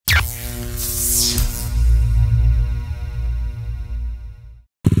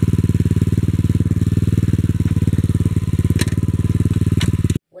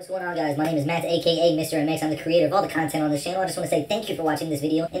going on, guys? My name is Matt, aka Mr. MX. I'm the creator of all the content on this channel. I just want to say thank you for watching this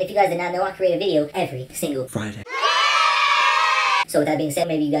video. And if you guys did not know, I create a video every single Friday. So with that being said,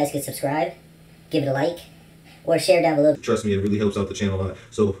 maybe you guys could subscribe, give it a like, or share down below. Trust me, it really helps out the channel a lot.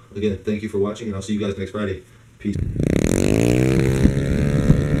 So again, thank you for watching, and I'll see you guys next Friday. Peace.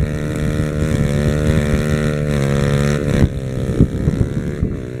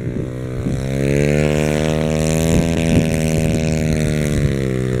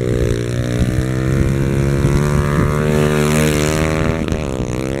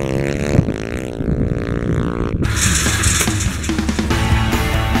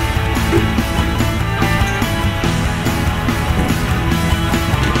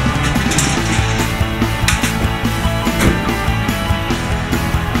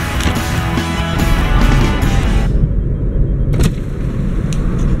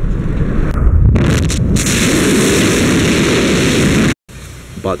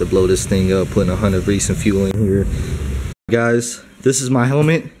 About to blow this thing up, putting 100 recent fuel in here. Guys, this is my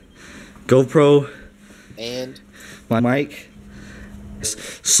helmet, GoPro, and my mic.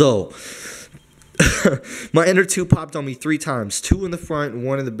 So, my inner tube popped on me 3 times. 2 in the front,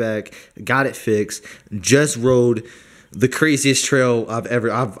 1 in the back. Got it fixed. Just rode the craziest trail I've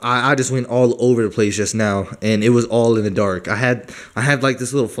ever. I just went all over the place just now, and it was all in the dark. I had like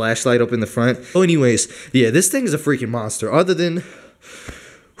this little flashlight up in the front. So anyways, yeah, this thing is a freaking monster. Other than,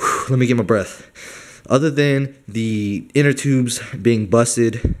 let me get my breath. Other than the inner tubes being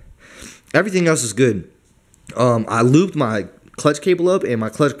busted, everything else is good. I looped my clutch cable up, and my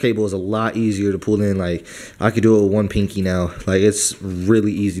clutch cable is a lot easier to pull in. Like, I could do it with 1 pinky now. Like, it's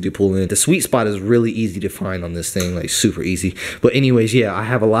really easy to pull in. The sweet spot is really easy to find on this thing, like super easy. But anyways, yeah, I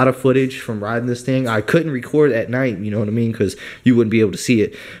have a lot of footage from riding this thing. I couldn't record at night, you know what I mean, because you wouldn't be able to see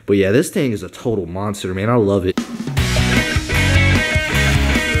it. But yeah, this thing is a total monster, man. I love it.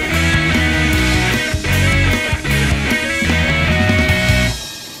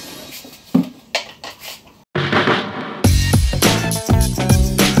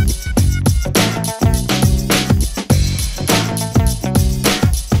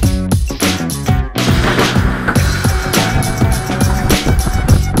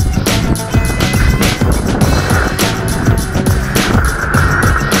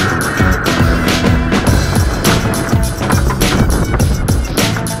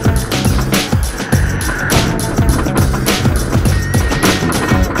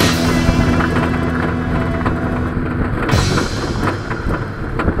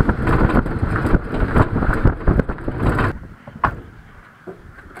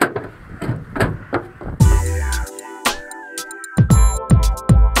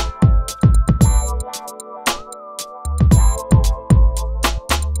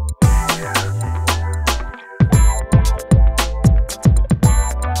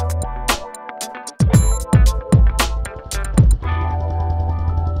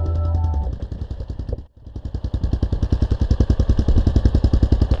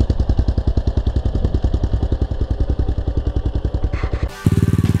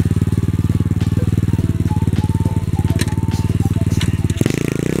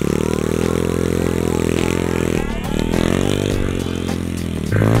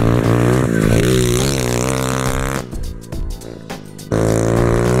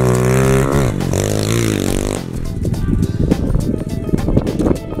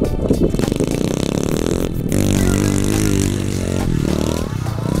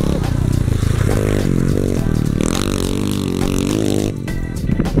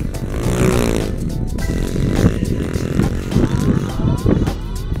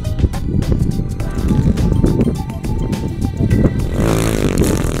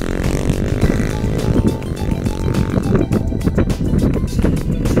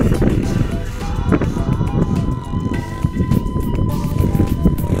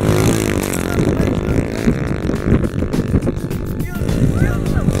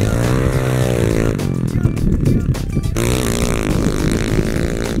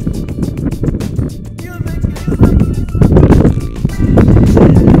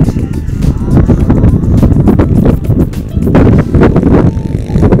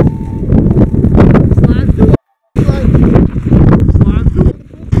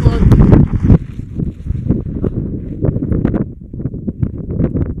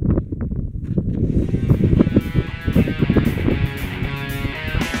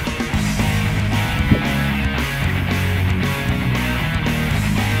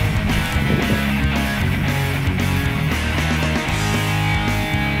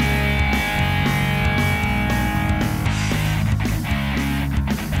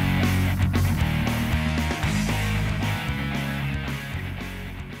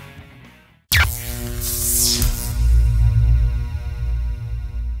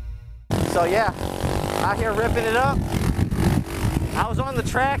 So yeah, out here ripping it up. I was on the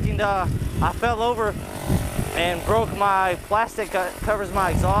track and I fell over and broke my plastic that covers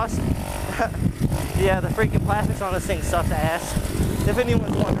my exhaust. Yeah, the freaking plastics on this thing sucks ass, if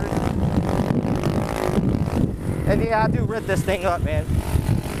anyone's wondering. And yeah, I do rip this thing up, man.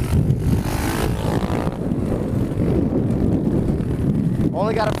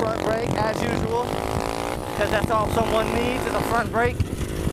 Only got a front brake as usual, because that's all someone needs is a front brake.